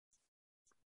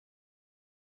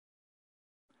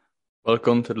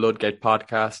Welcome to the Ludgate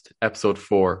Podcast, Episode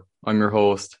 4. I'm your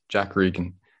host, Jack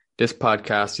Regan. This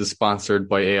podcast is sponsored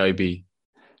by AIB.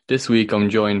 This week,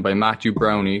 I'm joined by Matthew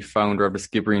Brownie, founder of the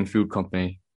Skibbereen Food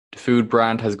Company. The food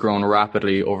brand has grown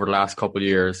rapidly over the last couple of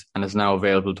years and is now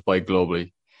available to buy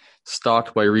globally.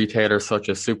 Stocked by retailers such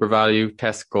as SuperValu,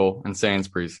 Tesco, and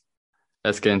Sainsbury's.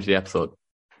 Let's get into the episode.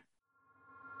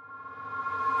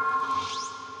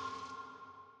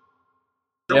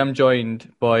 Today I'm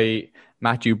joined by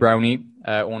Matthew Brownie,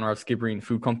 owner of Skibbereen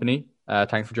Food Company.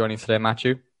 Thanks for joining us today,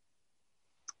 Matthew.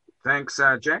 Thanks,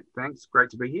 Jack. Thanks.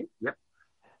 Great to be here. Yep.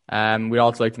 We'd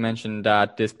also like to mention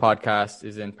that this podcast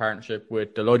is in partnership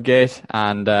with the Ludgate,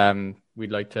 and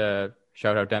we'd like to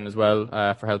shout out them as well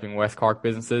for helping West Cork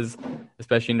businesses,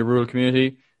 especially in the rural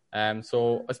community.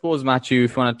 So I suppose, Matthew,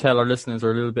 if you want to tell our listeners a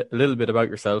little bit about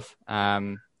yourself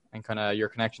and kind of your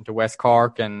connection to West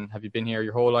Cork, and have you been here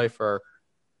your whole life or?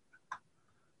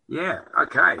 Yeah.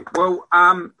 Okay. Well,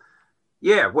 I'm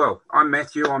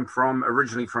Matthew. I'm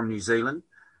originally from New Zealand.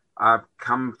 I've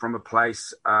come from a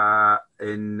place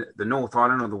in the North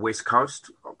Island on the West Coast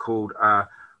called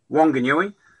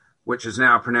Wanganui, which is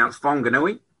now pronounced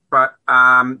Whanganui. But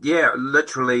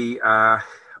literally, I've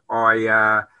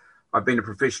been a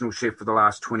professional chef for the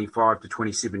last 25 to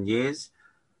 27 years,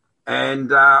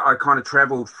 and I kind of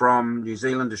travelled from New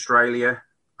Zealand, Australia,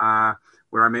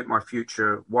 where I met my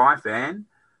future wife, Anne.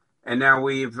 And now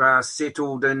we've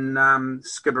settled in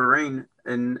Skibbereen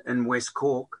in West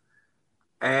Cork.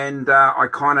 And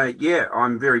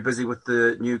I'm very busy with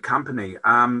the new company.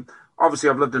 Obviously,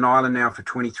 I've lived in Ireland now for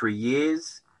 23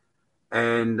 years.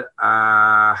 And,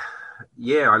 I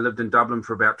lived in Dublin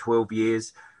for about 12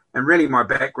 years. And really, my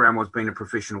background was being a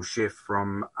professional chef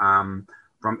from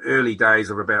early days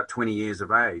of about 20 years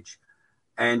of age.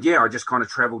 And, I just kind of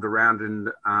travelled around and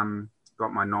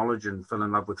got my knowledge and fell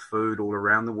in love with food all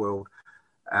around the world,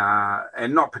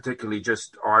 and not particularly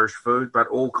just Irish food, but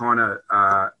all kind of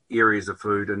areas of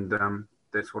food, and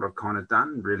that's what I've kind of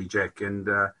done, really, Jack. And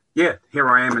here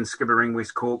I am in Skibbereen,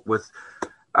 West Cork, with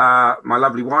my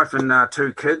lovely wife and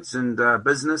 2 kids, and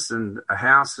business and a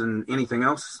house and anything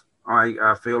else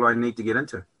I feel I need to get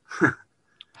into.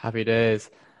 Happy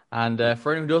days. And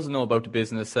for anyone who doesn't know about the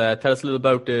business, tell us a little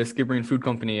about the Skibbereen Food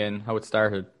Company and how it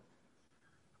started.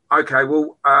 Okay,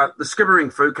 well, the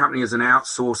Skibbereen Food Company is an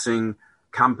outsourcing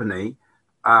company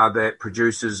that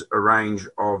produces a range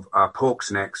of pork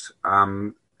snacks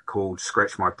called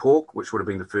Scratch My Pork, which would have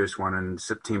been the first one in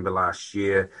September last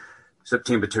year.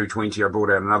 September 2020, I brought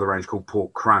out another range called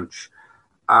Pork Crunch.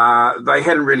 They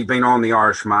hadn't really been on the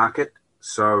Irish market,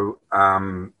 so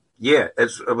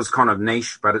it was kind of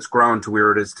niche, but it's grown to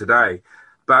where it is today.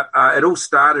 But it all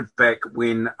started back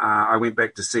when I went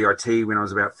back to CIT when I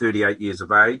was about 38 years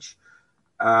of age.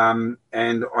 And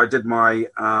I did my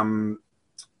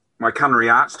culinary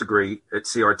arts degree at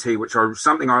CIT, which was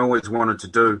something I always wanted to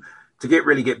do to get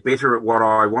better at what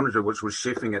I wanted to, which was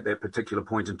chefing at that particular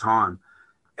point in time.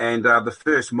 And the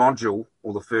first module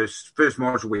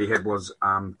we had was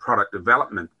product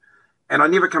development. And I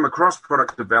never come across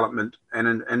product development,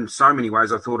 and in so many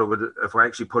ways I thought if I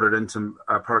actually put it into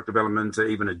product development to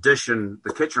even addition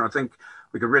the kitchen, I think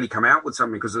we could really come out with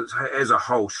something, because it has a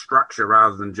whole structure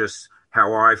rather than just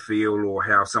how I feel or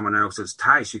how someone else's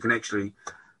taste. You can actually.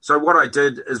 So what I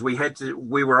did is we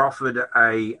were offered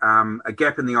a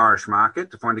gap in the Irish market,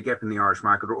 to find a gap in the Irish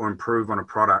market or improve on a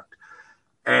product,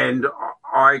 and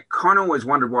I kind of always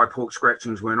wondered why pork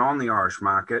scratchings weren't on the Irish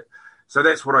market. So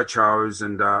that's what I chose,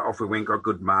 and off we went, got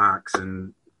good marks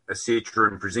and etc.,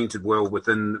 and presented well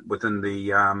within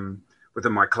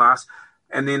my class.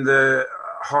 And then the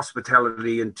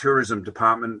hospitality and tourism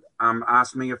department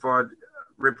asked me if I'd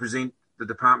represent the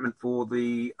department for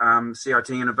the CIT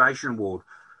Innovation Award,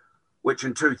 which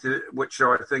I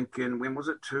think when was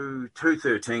it,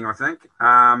 2013, I think,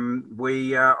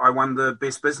 I won the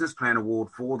Best Business Plan Award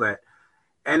for that.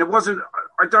 And it wasn't,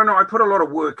 I don't know, I put a lot of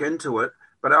work into it.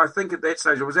 But I think at that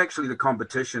stage, it was actually the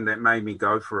competition that made me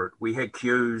go for it. We had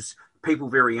queues, people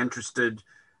very interested.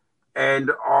 And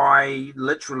I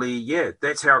literally,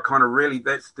 that's how it kind of really,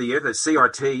 the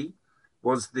CIT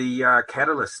was the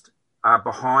catalyst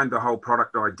behind the whole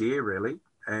product idea, really.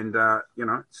 And,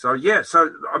 so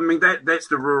I mean, that's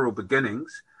the rural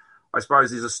beginnings. I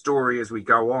suppose there's a story as we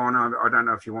go on. I don't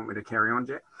know if you want me to carry on,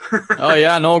 Jack. Oh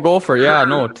yeah, no, go for it. Yeah,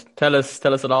 no, tell us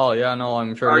it all. Yeah, no,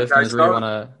 I'm sure listeners really want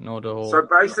to know the whole. So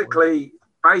basically,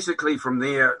 from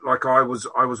there, like I was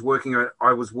working.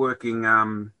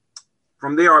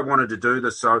 From there, I wanted to do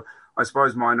this. So I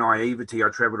suppose my naivety, I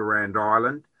travelled around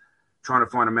Ireland trying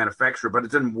to find a manufacturer, but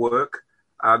it didn't work.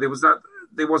 There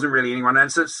wasn't really anyone, and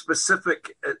it's a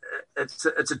specific. It's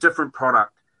a different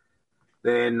product.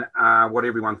 than what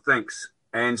everyone thinks.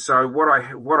 And so what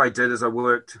I did is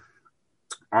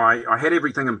I had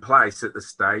everything in place at this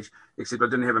stage, except I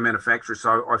didn't have a manufacturer.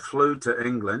 So I flew to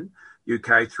England,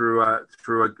 UK, through a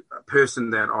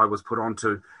person that I was put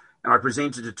onto, and I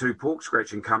presented to two pork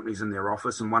scratching companies in their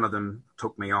office, and one of them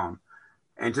took me on.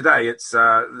 And today it's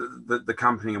the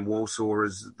company in Warsaw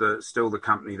is still the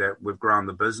company that we've grown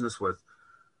the business with.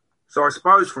 So I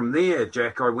suppose from there,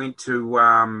 Jack, I went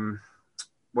to,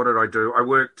 what did I do? I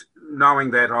worked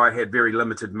knowing that I had very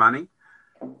limited money.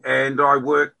 And I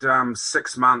worked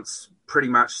 6 months, pretty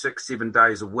much 6-7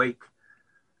 days a week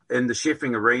in the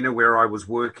chefing arena, where I was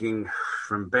working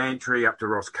from Bantry up to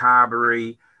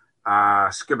Rosscarbery,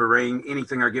 Skibbereen,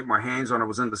 anything I get my hands on. I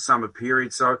was in the summer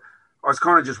period. So I was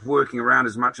kind of just working around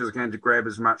as much as I can to grab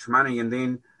as much money. And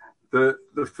then the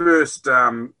first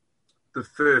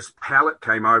pallet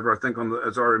came over, I think,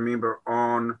 as I remember,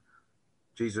 on,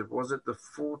 was it the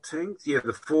 14th? Yeah,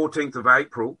 the 14th of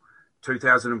April,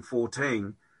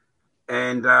 2014,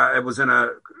 and it was in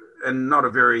not a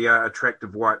very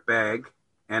attractive white bag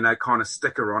and a kind of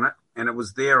sticker on it. And it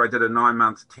was there. I did a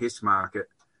 9-month test market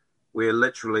where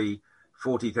literally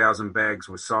 40,000 bags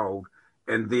were sold,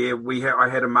 and there I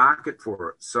had a market for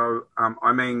it. So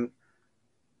I mean,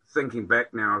 thinking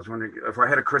back now, I was wondering if I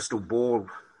had a crystal ball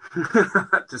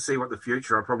to see what the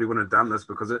future. I probably wouldn't have done this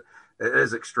because it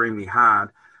is extremely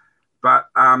hard. But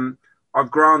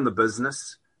I've grown the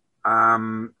business.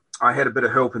 I had a bit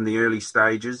of help in the early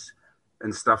stages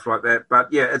and stuff like that.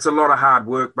 But yeah, it's a lot of hard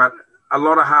work, but a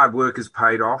lot of hard work has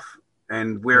paid off.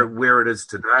 And where it is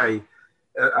today,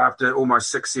 after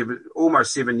almost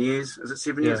 7 years, is it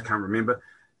 7 years? I can't remember.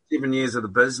 7 years of the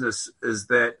business, is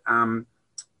that,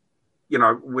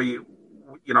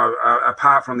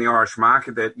 apart from the Irish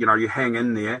market that, you hang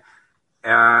in there,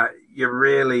 you're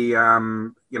really,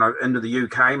 into the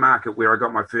UK market, where I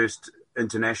got my first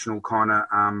international kind of,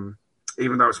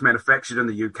 even though it's manufactured in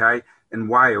the UK, in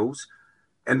Wales.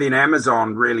 And then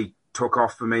Amazon really took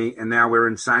off for me, and now we're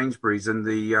in Sainsbury's in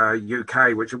the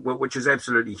UK, which is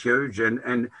absolutely huge.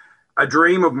 And a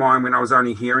dream of mine when I was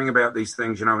only hearing about these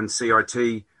things, in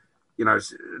CIT,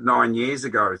 9 years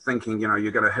ago, thinking,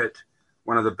 you're going to hit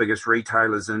one of the biggest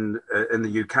retailers in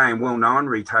the UK and well-known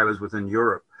retailers within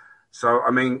Europe. So,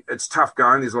 I mean, it's tough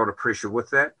going. There's a lot of pressure with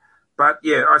that. But,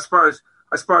 yeah, I suppose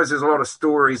there's a lot of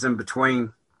stories in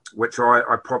between, which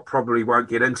I probably won't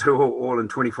get into all in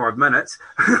 25 minutes.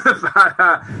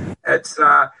 But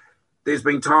there's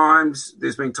been times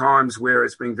where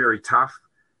it's been very tough.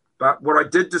 But what I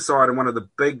did decide, and one of the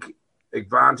big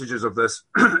advantages of this,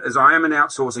 is I am an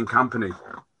outsourcing company,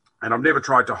 and I've never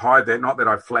tried to hide that. Not that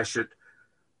I flash it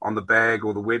on the bag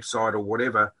or the website or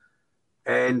whatever.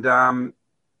 And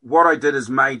what I did is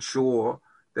made sure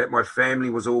that my family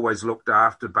was always looked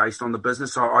after based on the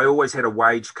business. So I always had a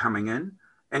wage coming in.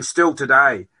 And still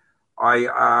today,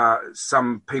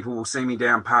 some people will see me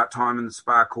down part-time in the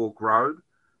Sparcork Road,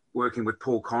 working with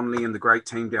Paul Conley and the great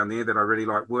team down there that I really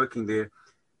like working there.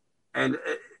 And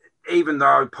even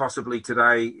though possibly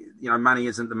today, money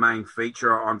isn't the main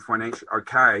feature, I'm financially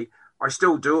okay, I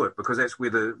still do it because that's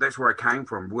where I came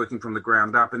from, working from the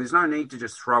ground up. And there's no need to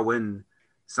just throw in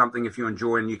something if you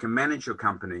enjoy and you can manage your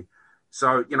company.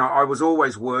 So, I was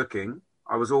always working,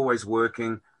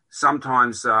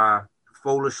 sometimes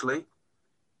foolishly,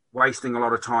 wasting a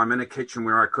lot of time in a kitchen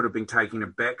where I could have been taking a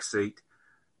back seat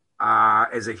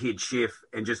as a head chef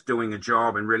and just doing a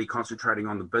job and really concentrating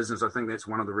on the business. I think that's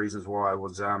one of the reasons why I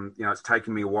was, it's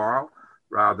taken me a while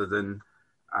rather than,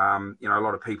 a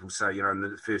lot of people say, in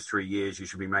the first 3 years you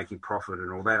should be making profit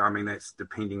and all that. I mean, that's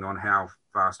depending on how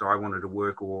fast I wanted to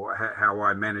work or how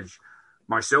I manage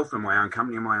myself and my own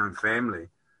company and my own family.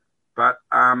 But,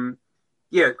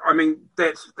 yeah, I mean,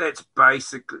 that's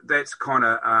kind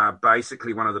of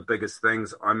basically one of the biggest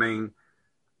things. I mean,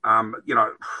 I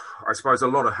suppose a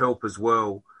lot of help as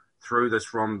well through this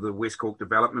from the West Cork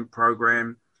Development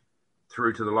Program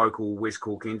through to the local West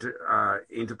Cork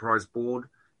Enterprise Board.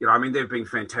 I mean, they've been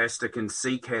fantastic, and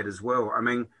CCAD as well. I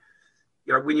mean,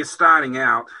 when you're starting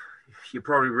out, you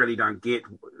probably really don't get,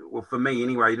 well, for me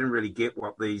anyway, you didn't really get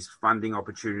what these funding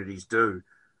opportunities do.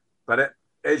 But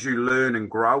as you learn and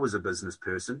grow as a business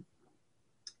person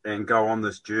and go on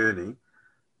this journey,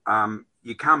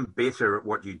 you come better at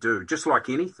what you do, just like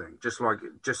anything, just like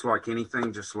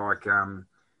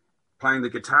playing the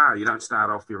guitar. You don't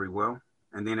start off very well.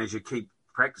 And then as you keep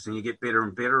practicing, you get better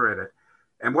and better at it.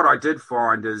 And what I did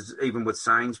find is, even with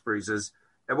Sainsbury's, is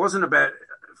it wasn't about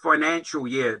financial.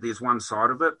 Yeah, there's one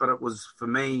side of it, but it was, for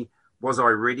me, was I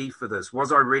ready for this?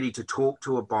 Was I ready to talk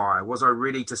to a buyer? Was I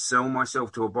ready to sell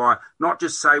myself to a buyer? Not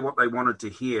just say what they wanted to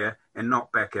hear and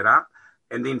not back it up.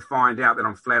 and then find out that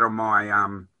I'm flat on my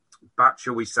butt,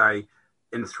 shall we say,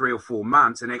 in 3 or 4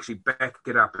 months, and actually back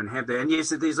it up and have that. And yes,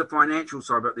 there's a financial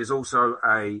side, but there's also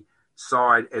a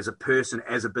side as a person,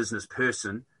 as a business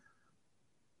person,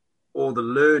 all the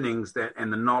learnings that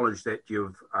and the knowledge that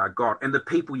you've got, and the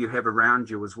people you have around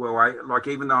you as well. Like,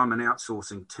 even though I'm an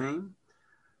outsourcing team,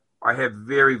 I have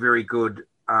very, very good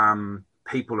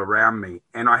people around me,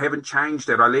 and I haven't changed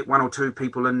that. I let 1 or 2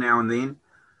 people in now and then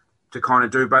to kind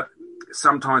of do, but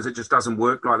sometimes it just doesn't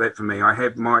work like that for me. I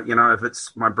have my, if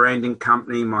it's my branding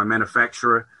company, my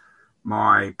manufacturer,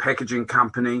 my packaging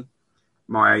company,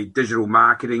 my digital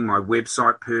marketing, my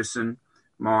website person,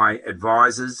 my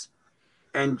advisors.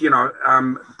 And,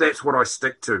 that's what I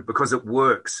stick to because it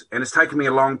works. And it's taken me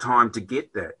a long time to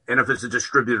get that. And if it's a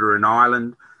distributor in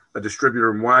Ireland, a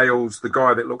distributor in Wales, the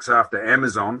guy that looks after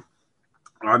Amazon,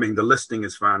 the listing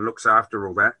is fun, looks after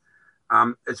all that.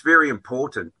 It's very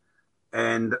important.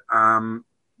 And,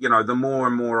 the more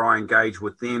and more I engage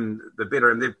with them, the better.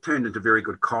 And they've turned into very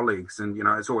good colleagues. And,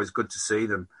 it's always good to see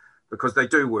them because they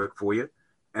do work for you.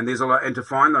 And there's a lot, and to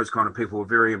find those kind of people are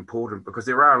very important because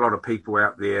there are a lot of people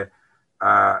out there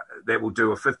that will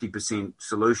do a 50%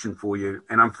 solution for you.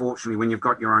 And unfortunately, when you've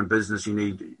got your own business, you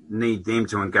need them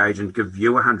to engage and give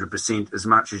you 100% as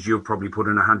much as you'll probably put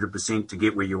in 100% to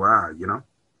get where you are,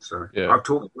 So yeah. I've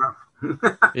talked enough.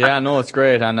 Yeah, no, it's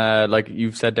great. And like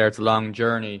you've said there, it's a long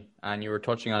journey and you were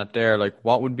touching on it there. Like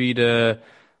what would be the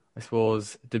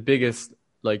biggest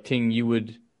thing you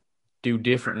would do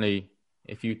differently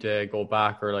if you to go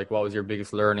back, or what was your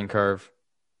biggest learning curve?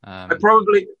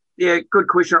 Yeah, good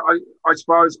question. I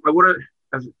suppose I would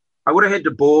have had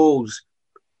the balls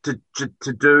to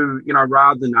do,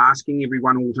 rather than asking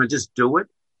everyone all the time, just do it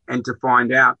and to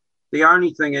find out. The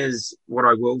only thing is, what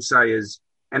I will say is,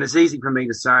 and it's easy for me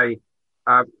to say,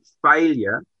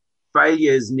 failure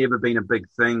has never been a big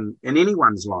thing in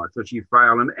anyone's life if you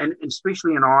fail, and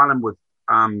especially in Ireland with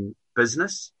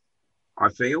business, I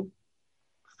feel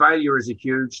failure is a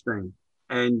huge thing,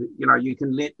 and you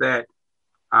can let that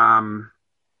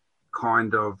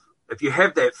kind of, if you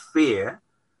have that fear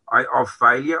of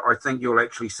failure, I think you'll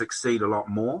actually succeed a lot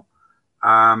more.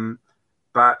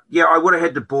 But yeah, I would have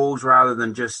had the balls rather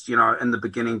than just, in the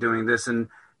beginning doing this and,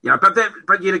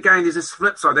 but yet again, there's this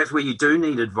flip side. That's where you do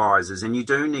need advisors and you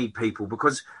do need people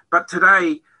but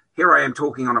today, here I am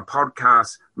talking on a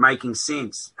podcast, making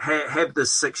sense. Have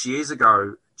this 6 years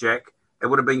ago, Jack, it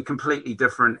would have been completely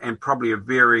different and probably it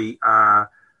would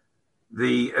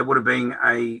have been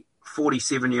a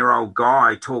 47-year-old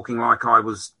guy talking like I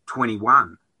was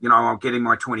 21. I'm getting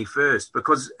my 21st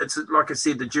because it's, like I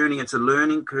said, the journey, it's a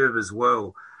learning curve as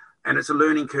well. And it's a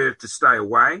learning curve to stay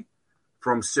away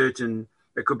from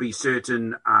it could be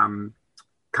certain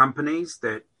companies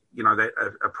that,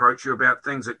 that approach you about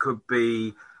things. It could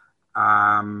be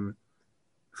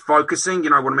focusing,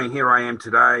 what I mean? Here I am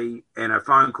today and a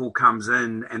phone call comes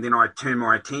in and then I turn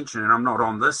my attention and I'm not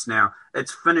on this now.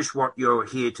 It's finish what you're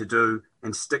here to do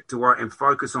and stick to it and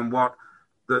focus on what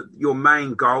your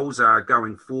main goals are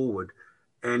going forward.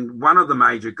 And one of the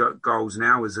major goals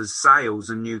now is sales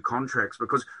and new contracts,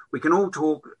 because we can all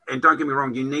talk, and don't get me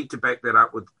wrong, you need to back that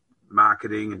up with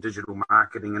marketing and digital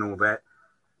marketing and all that.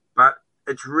 But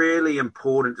it's really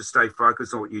important to stay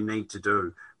focused on what you need to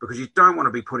do, because you don't want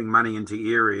to be putting money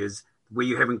into areas where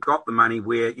you haven't got the money,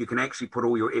 where you can actually put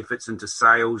all your efforts into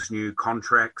sales, new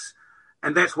contracts.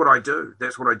 And that's what I do.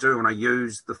 And I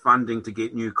use the funding to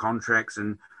get new contracts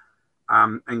and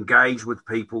engage with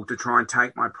people to try and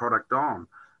take my product on.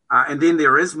 And then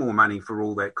there is more money for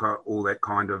all that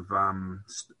kind of,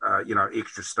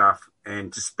 extra stuff,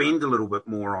 and to spend a little bit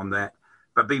more on that,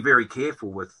 but be very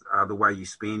careful with the way you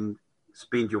spend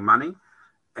your money.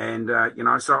 And,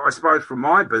 so I suppose for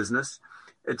my business,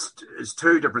 it's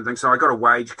two different things. So I got a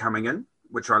wage coming in,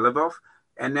 which I live off.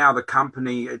 And now the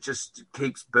company, it just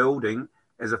keeps building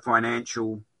as a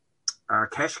financial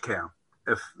cash cow.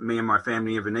 If me and my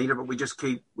family ever need it, but we just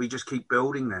keep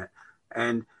building that.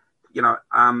 And,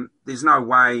 there's no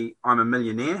way I'm a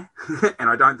millionaire and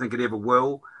I don't think it ever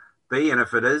will be. And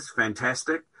if it is,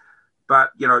 fantastic.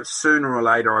 But, sooner or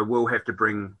later, I will have to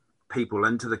bring people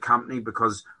into the company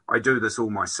because I do this all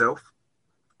myself.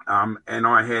 And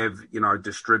I have,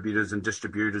 distributors and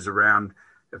distributors around,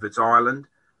 if it's Ireland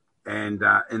and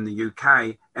in the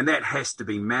UK, and that has to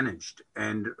be managed.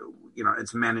 And,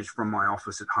 it's managed from my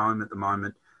office at home at the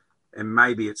moment. And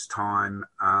maybe it's time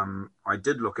I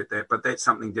did look at that, but that's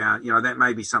something down, that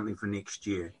may be something for next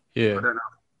year. Yeah. I don't know.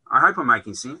 I hope I'm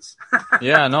making sense.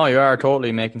 Yeah, no, you are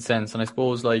totally making sense. And I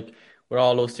suppose with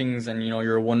all those things and,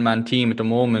 you're a one-man team at the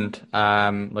moment,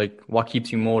 what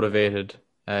keeps you motivated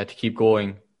to keep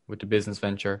going with the business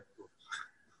venture?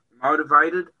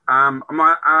 motivated.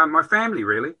 My family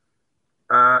really.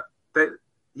 That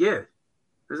yeah,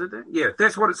 is it that? Yeah,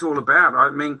 that's what it's all about. I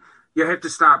mean, you have to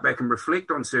start back and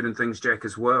reflect on certain things, Jack,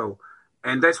 as well,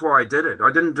 and that's why I did it.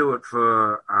 I didn't do it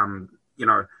for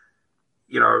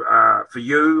for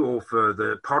you or for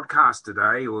the podcast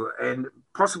today, and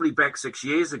possibly back 6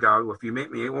 years ago, if you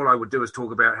met me, all I would do is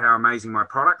talk about how amazing my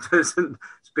product is, and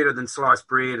it's better than sliced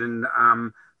bread and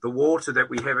the water that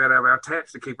we have out of our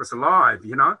taps to keep us alive,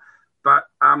 But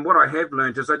what I have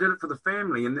learned is I did it for the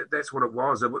family, and that's what it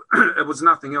was. It was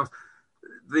nothing else.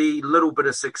 The little bit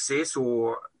of success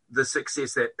or the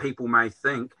success that people may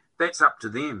think, that's up to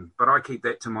them. But I keep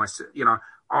that to myself.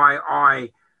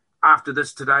 I after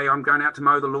this today, I'm going out to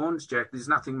mow the lawns, Jack. There's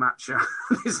nothing much.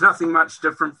 There's nothing much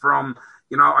different from,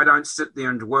 I don't sit there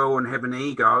and dwell and have an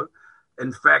ego.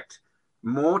 In fact,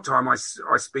 more time I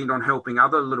spend on helping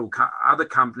other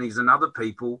companies and other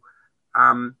people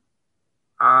on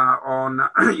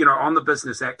on the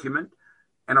business acumen,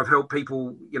 and I've helped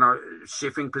people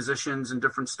chefing positions and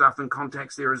different stuff and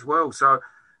contacts there as well. So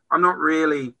I'm not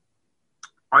really.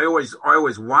 I always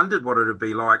wondered what it would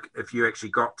be like if you actually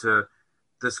got to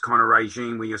this kind of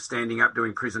regime where you're standing up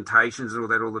doing presentations and all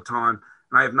that all the time.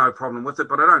 And I have no problem with it,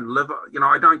 but I don't live.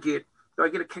 I don't get. Do I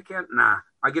get a kick out? Nah,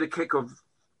 I get a kick of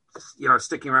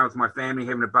sticking around with my family,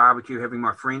 having a barbecue, having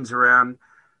my friends around,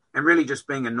 and really just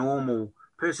being a normal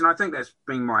person. I think that's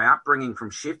been my upbringing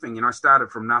from chefing. I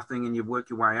started from nothing and you work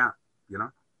your way up,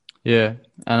 Yeah.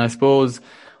 And I suppose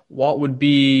what would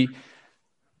be,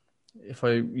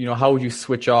 how would you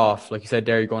switch off? Like you said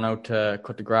there, you're going out to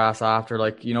cut the grass after,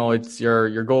 it's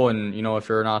you're going, if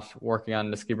you're not working on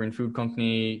the Skibbereen Food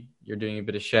Company, you're doing a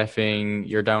bit of chefing,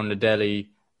 you're down in the deli.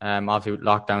 Obviously with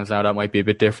lockdowns now, that might be a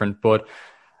bit different, but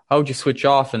how would you switch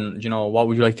off, and what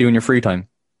would you like to do in your free time?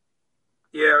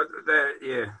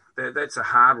 That's a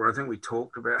hard one. I think we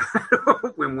talked about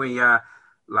when we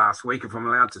last week, if I'm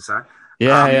allowed to say.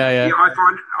 Yeah.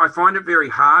 I find it very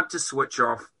hard to switch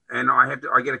off, and I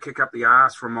get a kick up the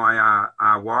arse from my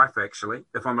wife, actually,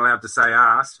 if I'm allowed to say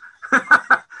arse.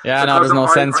 Yeah, no, there's no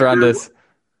censor on this.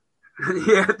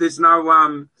 Yeah, there's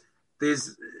no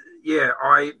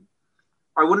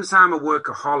I wouldn't say I'm a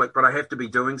workaholic, but I have to be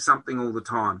doing something all the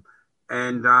time.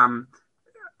 And I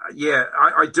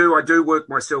do work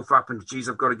myself up, and geez,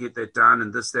 I've got to get that done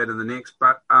and this, that, and the next.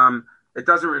 But it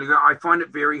doesn't really. I find it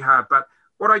very hard. But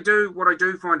what I do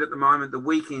find at the moment, the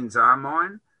weekends are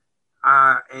mine,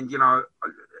 and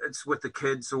it's with the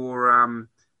kids or a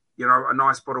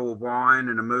nice bottle of wine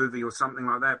and a movie or something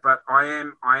like that. But I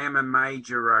am a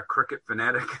major cricket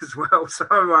fanatic as well. So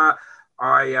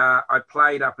I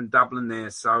played up in Dublin there.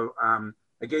 So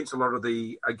against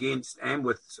and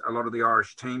with a lot of the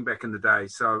Irish team back in the day.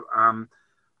 So,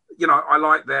 I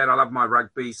like that. I love my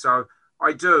rugby. So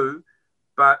I do.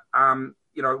 But,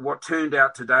 what turned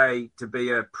out today to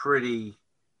be a pretty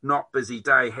not busy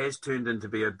day has turned into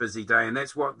be a busy day. And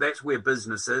that's where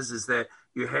business is that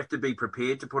you have to be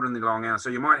prepared to put in the long hours.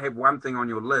 So you might have one thing on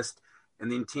your list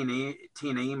and then 10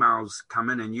 emails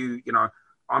come in, and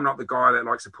I'm not the guy that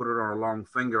likes to put it on a long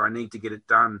finger. I need to get it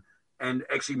done. And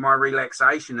actually, my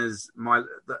relaxation is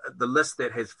the list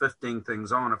that has 15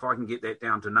 things on. If I can get that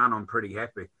down to none, I'm pretty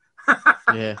happy.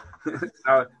 Yeah.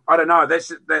 So I don't know.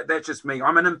 That's just me.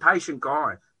 I'm an impatient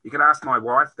guy. You can ask my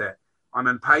wife that. I'm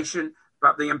impatient,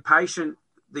 but the impatient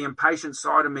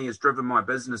side of me has driven my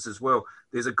business as well.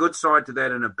 There's a good side to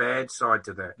that and a bad side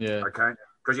to that. Yeah. Okay.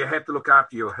 Because you have to look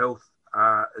after your health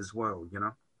as well.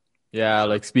 Yeah,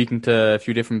 like speaking to a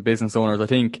few different business owners, I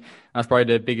think that's probably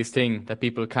the biggest thing that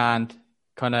people can't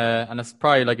and it's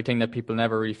probably like a thing that people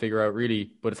never really figure out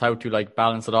really, but it's how to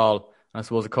balance it all. And I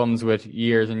suppose it comes with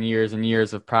years and years and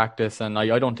years of practice. And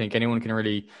I don't think anyone can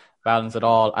really balance it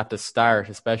all at the start,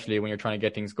 especially when you're trying to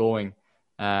get things going.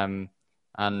 And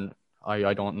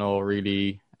I don't know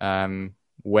really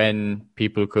when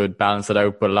people could balance it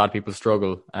out, but a lot of people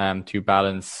struggle to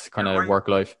balance work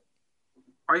life.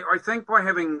 I think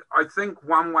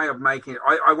one way of making it,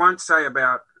 I won't say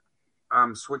about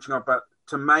switching up, but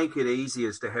to make it easy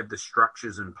is to have the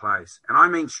structures in place. And I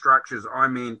mean structures,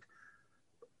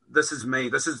 this is me.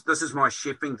 This is my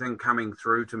chefing thing coming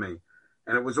through to me.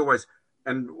 And it was always,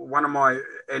 this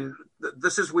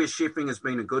is where chefing has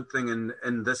been a good thing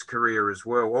in this career as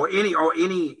well, or any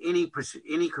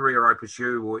career I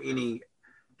pursue or any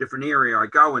different area I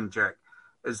go in, Jack,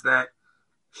 is that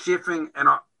chefing, and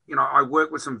I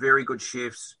work with some very good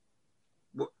chefs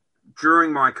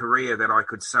during my career that I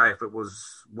could say, if it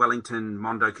was Wellington,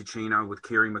 Mondo Cucino with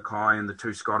Kerry Mackay and the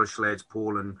two Scottish lads,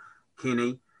 Paul and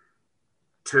Kenny,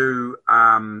 to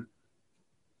John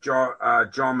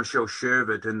Michelle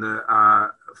Sherwood in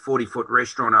the 40-foot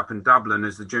restaurant up in Dublin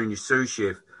as the junior sous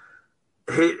chef.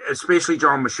 Especially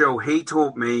John Michelle, he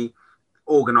taught me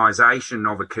organisation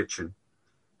of a kitchen,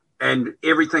 and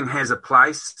everything has a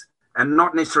place, and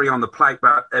not necessarily on the plate,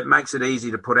 but it makes it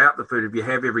easy to put out the food if you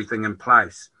have everything in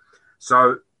place.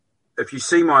 So if you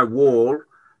see my wall,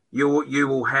 you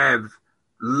will have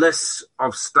lists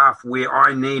of stuff where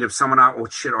I need, if someone, I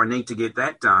need to get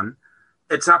that done.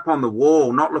 It's up on the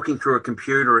wall, not looking through a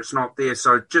computer. It's not there.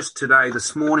 So just today,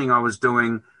 this morning, I was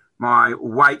doing my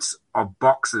weights of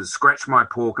boxes, scratch my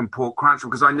pork and pork crunch,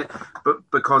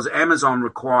 because Amazon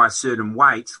requires certain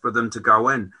weights for them to go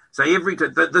in. So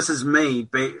this is me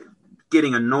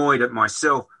getting annoyed at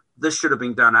myself. This should have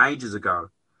been done ages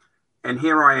ago. And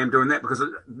here I am doing that because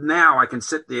now I can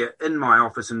sit there in my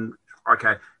office and,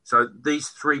 okay, so these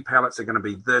 3 pallets are going to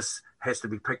be this, has to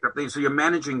be picked up there. So you're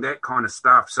managing that kind of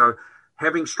stuff. So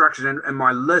having structured in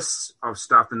my lists of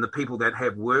stuff and the people that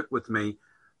have worked with me,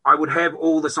 I would have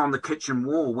all this on the kitchen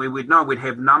wall where we'd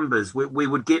have numbers. We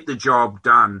would get the job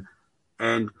done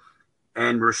and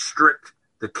restrict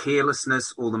the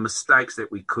carelessness or the mistakes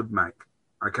that we could make.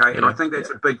 Okay. Yeah. And I think that's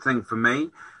a big thing for me.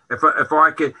 If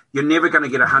I could, you're never going to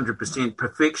get 100%.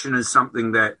 Perfection is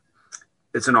something that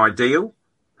it's an ideal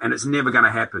and it's never going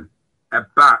to happen.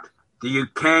 But you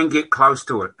can get close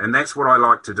to it. And that's what I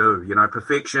like to do,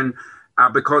 perfection.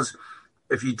 Because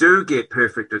if you do get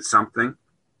perfect at something,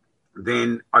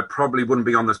 then I probably wouldn't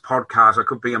be on this podcast. I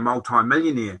could be a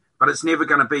multi-millionaire, but it's never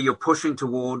going to be. You're pushing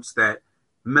towards that,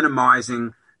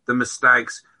 minimizing the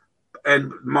mistakes.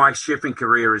 And my chefing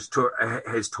career has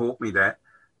taught me that,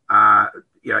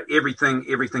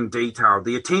 everything detailed.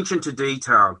 The attention to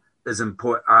detail is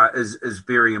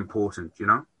very important,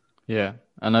 Yeah.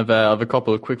 And I've a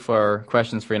couple of quick fire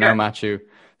questions for you now, Matthew.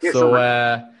 Yeah, so,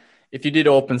 sure, if you did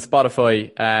open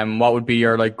Spotify, what would be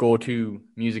your go-to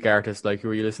music artist? Who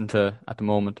are you listening to at the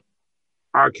moment?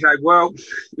 Okay, well,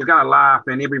 you're going to laugh,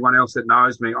 and everyone else that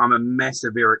knows me, I'm a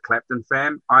massive Eric Clapton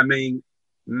fan. I mean,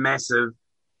 massive.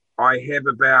 I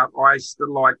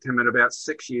still liked him at about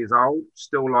 6 years old.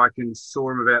 Still like him, saw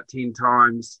him about 10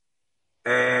 times,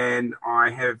 and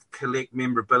I have collect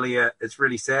memorabilia. It's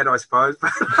really sad, I suppose,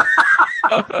 but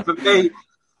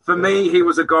For me, he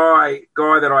was a guy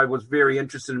that I was very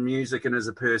interested in music and as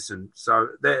a person. So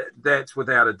that's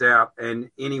without a doubt.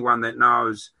 And anyone that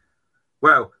knows,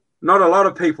 well, not a lot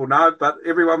of people know, but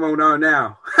everyone will know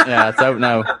now. Yeah, it's out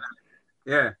now.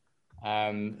 Yeah.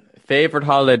 Favorite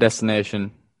holiday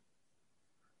destination?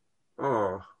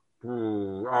 I'll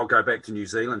go back to New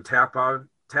Zealand, Taupo,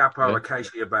 okay.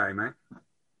 Acacia Bay, mate.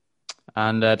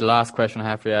 And the last question I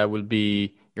have for you will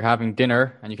be: you're having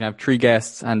dinner and you can have 3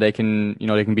 guests and they can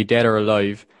be dead or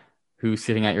alive. Who's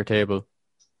sitting at your table?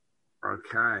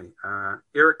 Okay.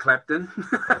 Eric Clapton.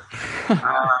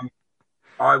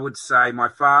 I would say my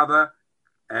father,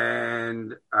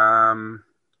 and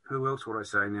who else would I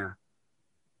say now?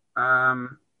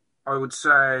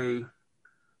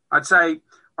 I'd say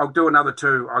I'll do another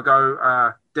 2. I'll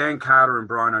go Dan Carter and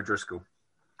Brian O'Driscoll.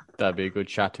 That'd be a good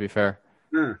chat, to be fair.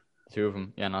 2 of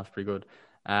them. Yeah, no, that's pretty good.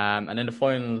 And then the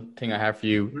final thing I have for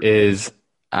you is,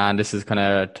 and this is kind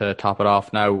of to top it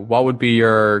off now, what would be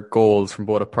your goals from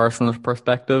both a personal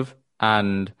perspective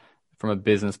and from a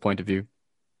business point of view?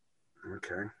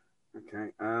 Okay.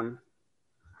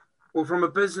 Well, from a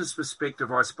business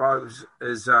perspective, I suppose,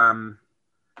 is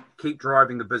keep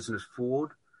driving the business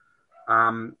forward.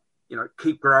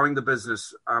 Keep growing the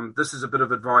business. This is a bit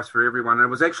of advice for everyone. And it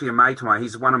was actually a mate of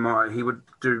mine. He would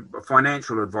do a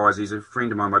financial advisor. He's a friend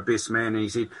of mine, my best man. And he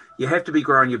said, you have to be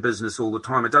growing your business all the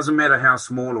time. It doesn't matter how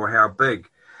small or how big.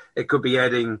 It could be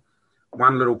adding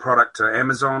one little product to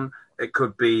Amazon. It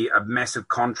could be a massive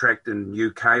contract in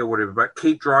UK or whatever, but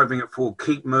keep driving it forward.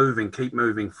 Keep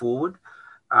moving forward.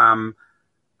 From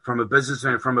a business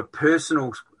and from a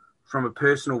personal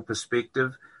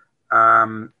perspective,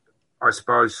 I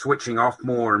suppose switching off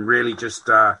more and really just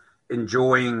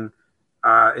enjoying.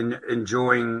 I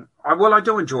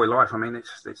do enjoy life. I mean,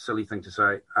 that's a silly thing to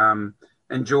say.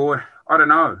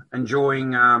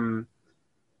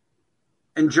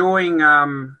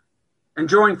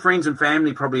 Enjoying friends and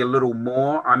family probably a little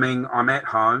more. I mean, I'm at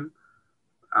home,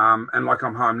 and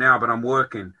I'm home now, but I'm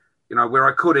working. Where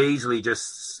I could easily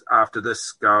just after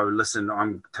this go, listen,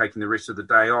 I'm taking the rest of the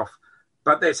day off.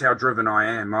 But that's how driven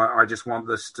I am. I just want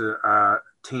this to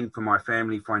tend for my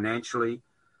family financially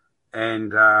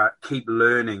and keep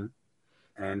learning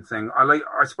and thing.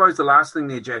 I suppose the last thing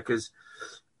there, Jack, is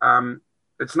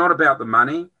it's not about the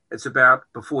money. It's about,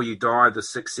 before you die, the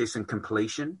success and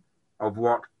completion of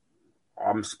what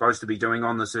I'm supposed to be doing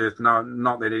on this earth. No,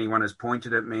 not that anyone has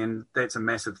pointed at me, and that's a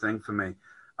massive thing for me.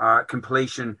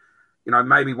 Completion,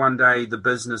 maybe one day the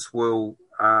business will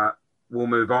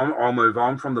move on. I'll move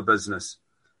on from the business.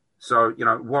 So,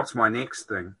 what's my next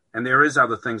thing? And there is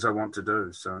other things I want to do.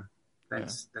 So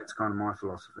that's kind of my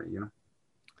philosophy,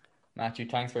 Matthew,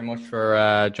 thanks very much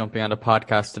for jumping on the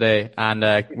podcast today. And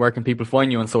where can people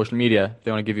find you on social media if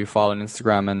they want to give you a follow on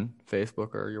Instagram and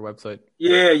Facebook or your website?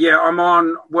 Yeah. I'm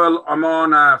on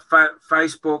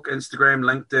Facebook, Instagram,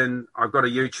 LinkedIn. I've got a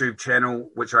YouTube channel,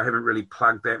 which I haven't really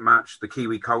plugged that much. The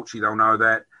Kiwi Culture, they'll know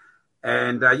that.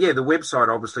 And the website,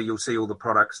 obviously, you'll see all the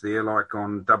products there, like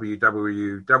on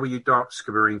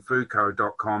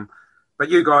www.skibbereenfoodco.com. But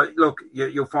you guys, look,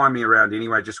 you'll find me around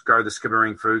anyway. Just go to the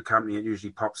Skibbereen Food Company. It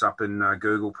usually pops up in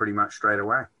Google pretty much straight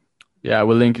away. Yeah,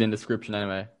 we'll link it in the description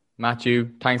anyway.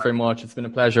 Matthew, thanks very much. It's been a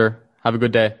pleasure. Have a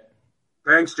good day.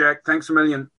 Thanks, Jack. Thanks a million.